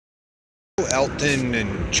Elton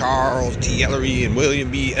and Charles T. Ellery and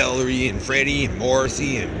William B. Ellery and Freddie and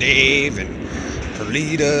Morrissey and Dave and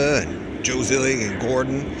Perlita and Joe Zillig and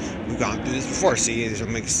Gordon. We've gone through this before. See, this will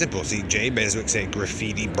make it simple. See, Jay Beswick said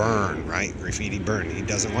graffiti burn, right? Graffiti burn. He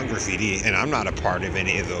doesn't want graffiti, and I'm not a part of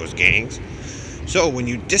any of those gangs. So when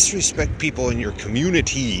you disrespect people in your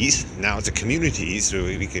communities, now it's a community, so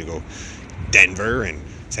we could go Denver and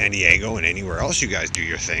San Diego and anywhere else you guys do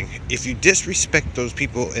your thing. If you disrespect those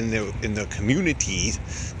people in the communities,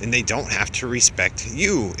 then they don't have to respect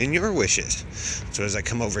you and your wishes. So as I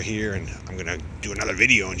come over here and I'm gonna do another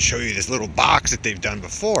video and show you this little box that they've done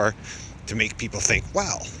before to make people think,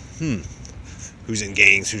 wow, who's in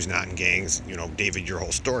gangs, who's not in gangs, you know, David, your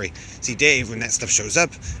whole story. See, Dave, when that stuff shows up,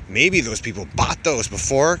 maybe those people bought those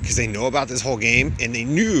before because they know about this whole game and they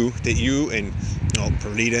knew that you and, you know,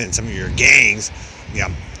 Perlita and some of your gangs,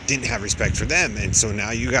 didn't have respect for them. And so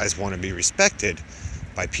now you guys want to be respected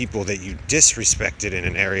by people that you disrespected in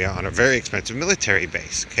an area on a very expensive military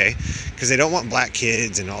base, okay? Because they don't want black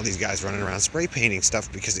kids and all these guys running around spray painting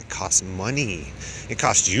stuff because it costs money. It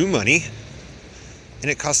costs you money. And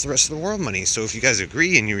it costs the rest of the world money. So if you guys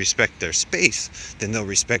agree and you respect their space, then they'll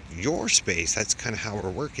respect your space. That's kind of how we're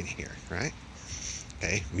working here, right?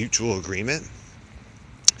 Okay, mutual agreement.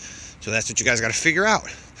 So that's what you guys got to figure out.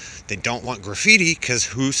 They don't want graffiti because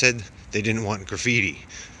who said they didn't want graffiti?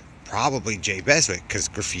 Probably Jay Beswick, because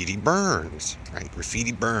graffiti burns, right?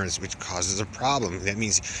 Graffiti burns, which causes a problem. That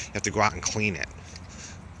means you have to go out and clean it.